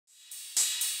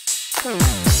Welcome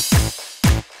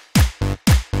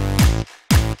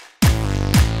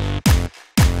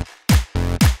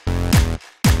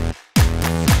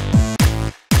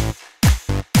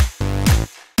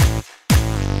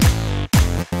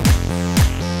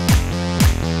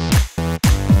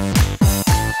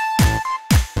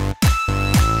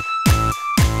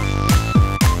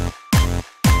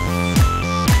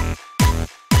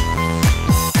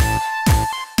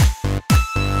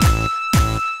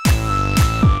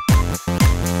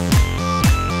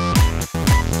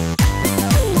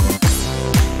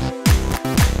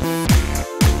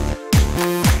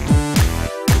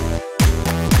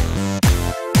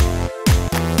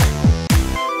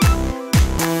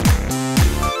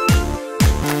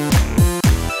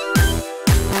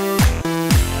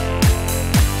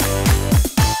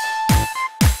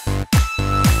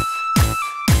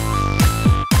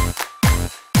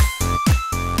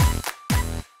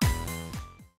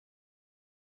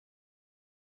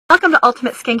to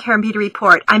Ultimate Skincare and Beauty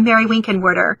Report. I'm Mary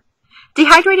Winkenwerder.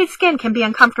 Dehydrated skin can be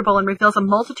uncomfortable and reveals a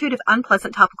multitude of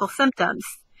unpleasant topical symptoms.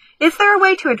 Is there a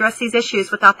way to address these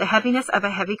issues without the heaviness of a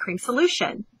heavy cream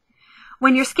solution?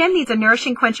 When your skin needs a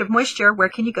nourishing quench of moisture, where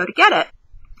can you go to get it?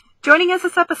 Joining us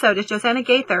this episode is Josanna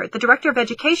Gaither, the Director of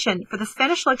Education for the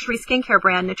Spanish luxury skincare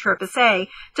brand Natura Bisse,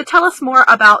 to tell us more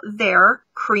about their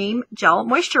Cream Gel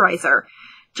Moisturizer.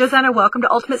 Josanna, welcome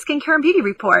to Ultimate Skincare and Beauty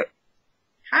Report.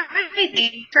 Hi,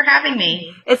 thanks for having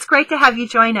me. It's great to have you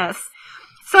join us.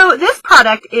 So this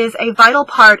product is a vital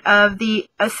part of the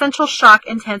Essential Shock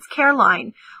Intense Care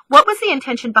line. What was the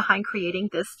intention behind creating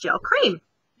this gel cream?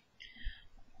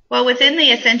 Well, within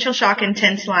the Essential Shock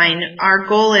Intense line, our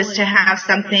goal is to have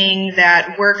something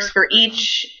that works for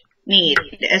each need,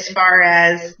 as far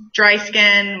as dry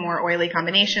skin, more oily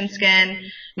combination skin,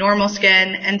 normal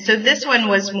skin. And so this one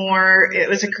was it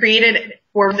was created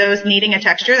for those needing a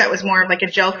texture that was more of like a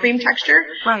gel cream texture,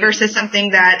 right, versus something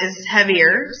that is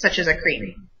heavier, such as a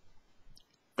cream.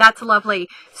 That's lovely.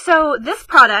 So this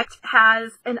product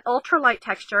has an ultralight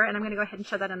texture, and I'm going to go ahead and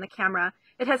show that on the camera.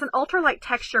 It has an ultralight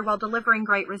texture while delivering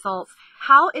great results.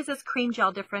 How is this cream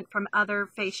gel different from other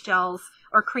face gels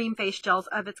or cream face gels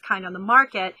of its kind on the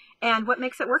market, and what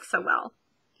makes it work so well?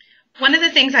 One of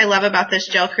the things I love about this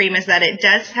gel cream is that it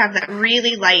does have that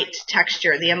really light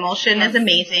texture. The emulsion is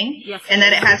amazing, and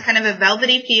that it has kind of a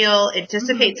velvety feel. It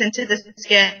dissipates into the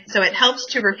skin, so it helps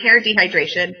to repair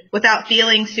dehydration without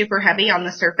feeling super heavy on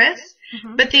the surface.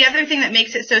 But the other thing that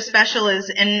makes it so special is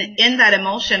in that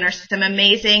emulsion are some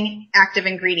amazing active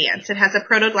ingredients. It has a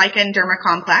protoglycan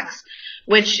dermacomplex,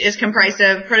 which is comprised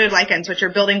of proteoglycans, which are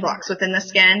building blocks within the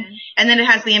skin. And then it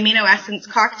has the amino acids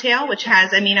cocktail, which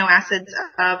has amino acids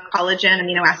of collagen,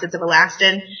 amino acids of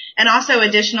elastin, and also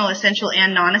additional essential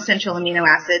and non-essential amino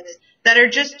acids that are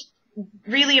just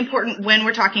really important when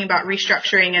we're talking about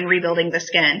restructuring and rebuilding the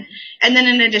skin. And then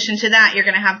in addition to that, you're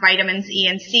going to have vitamins E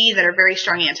and C that are very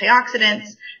strong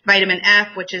antioxidants, vitamin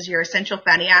F, which is your essential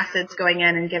fatty acids, going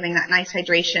in and giving that nice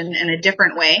hydration in a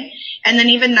different way. And then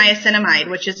even niacinamide,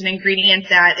 which is an ingredient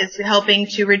that is helping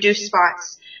to reduce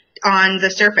spots on the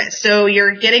surface. So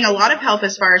you're getting a lot of help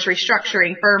as far as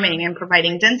restructuring, firming, and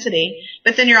providing density,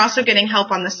 but then you're also getting help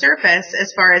on the surface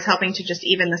as far as helping to just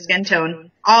even the skin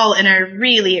tone, all in a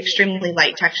really extremely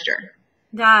light texture.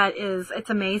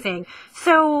 It's amazing.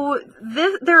 So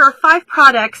there are 5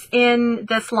 products in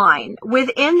this line.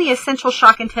 Within the Essential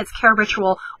Shock Intense Care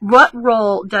Ritual, what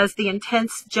role does the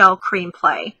Intense Gel Cream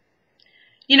play?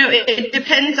 You know, it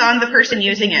depends on the person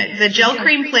using it. The gel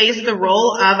cream plays the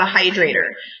role of a hydrator.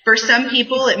 For some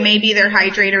people, it may be their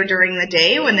hydrator during the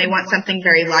day when they want something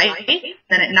very light.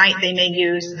 Then at night, they may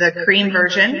use the cream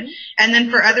version. And then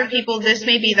for other people, this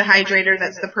may be the hydrator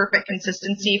that's the perfect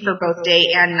consistency for both day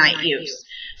and night use.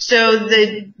 So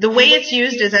the way it's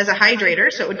used is as a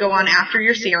hydrator, so it would go on after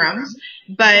your serums.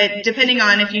 But depending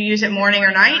on if you use it morning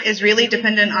or night is really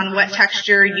dependent on what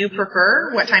texture you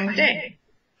prefer, what time of day.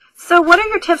 So what are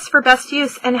your tips for best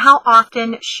use, and how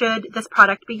often should this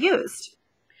product be used?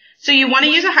 So you want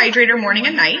to use a hydrator morning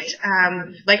and night.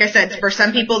 Like I said, for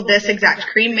some people, this exact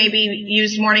cream may be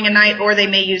used morning and night, or they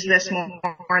may use this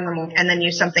more in the morning and then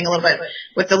use something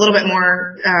with a little bit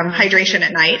more hydration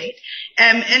at night.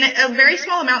 And a very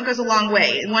small amount goes a long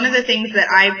way. One of the things that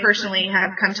I personally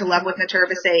have come to love with Natura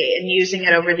Bisse and using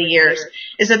it over the years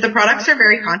is that the products are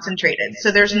very concentrated.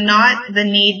 So there's not the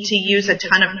need to use a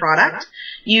ton of product.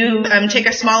 You take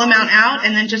a small amount out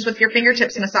and then just with your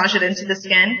fingertips massage it into the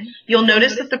skin. You'll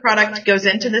notice that the product goes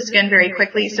into the skin very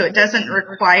quickly, so it doesn't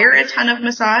require a ton of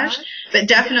massage. But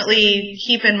definitely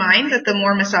keep in mind that the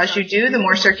more massage you do, the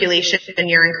more circulation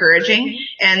you're encouraging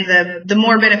and the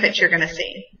more benefits you're going to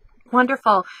see.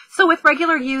 Wonderful. So with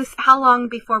regular use, how long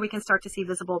before we can start to see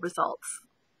visible results?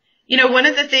 You know, one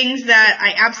of the things that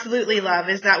I absolutely love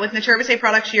is that with Natura Bisse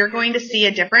products, you're going to see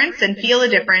a difference and feel a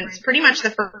difference pretty much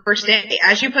the first day.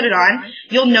 As you put it on,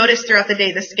 you'll notice throughout the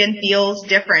day the skin feels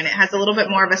different. It has a little bit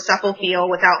more of a supple feel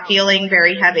without feeling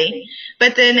very heavy.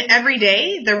 But then every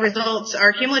day, the results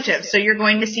are cumulative. So you're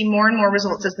going to see more and more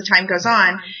results as the time goes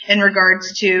on in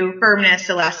regards to firmness,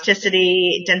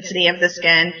 elasticity, density of the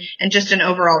skin, and just an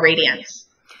overall radiance.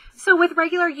 So with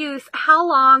regular use, how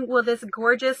long will this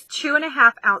gorgeous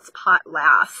 2.5 ounce pot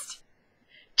last?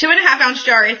 2.5 ounce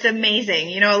jar, it's amazing.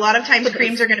 You know, a lot of times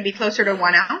creams are going to be closer to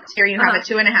 1 ounce. Here you have a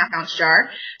 2.5 ounce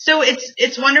jar. So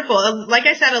it's wonderful. Like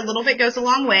I said, a little bit goes a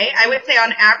long way. I would say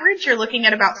on average, you're looking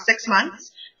at about 6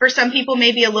 months. For some people,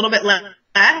 maybe a little bit less.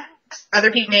 Other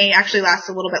people may actually last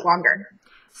a little bit longer.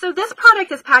 So this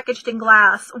product is packaged in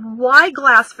glass. Why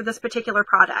glass for this particular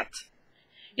product?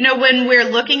 You know, when we're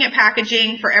looking at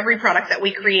packaging for every product that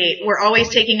we create, we're always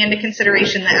taking into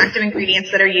consideration the active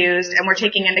ingredients that are used, and we're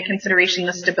taking into consideration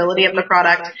the stability of the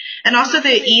product and also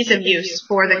the ease of use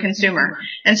for the consumer.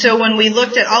 And so when we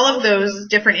looked at all of those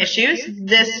different issues,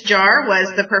 this jar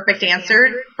was the perfect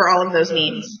answer for all of those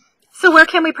needs. So where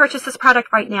can we purchase this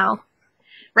product right now?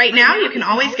 Right now, you can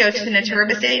always go to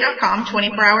naturabisse.com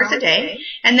 24 hours a day.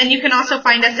 And then you can also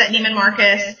find us at Neiman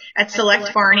Marcus, at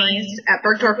select Barney's, at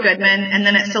Bergdorf Goodman, and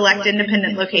then at select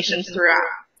independent locations throughout.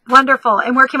 Wonderful.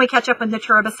 And where can we catch up with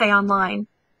Natura Bisse online?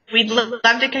 We'd love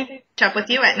to catch up with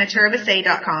you at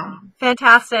naturabisse.com.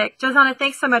 Fantastic. Josanna,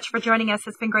 thanks so much for joining us.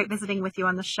 It's been great visiting with you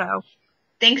on the show.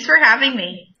 Thanks for having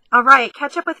me. All right.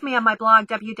 Catch up with me on my blog,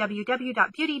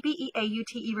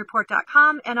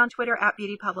 www.beautybeautereport.com, and on Twitter at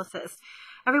BeautyPublicist.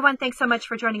 Everyone, thanks so much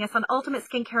for joining us on Ultimate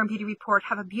Skincare and Beauty Report.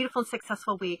 Have a beautiful and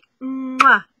successful week.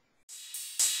 Mwah.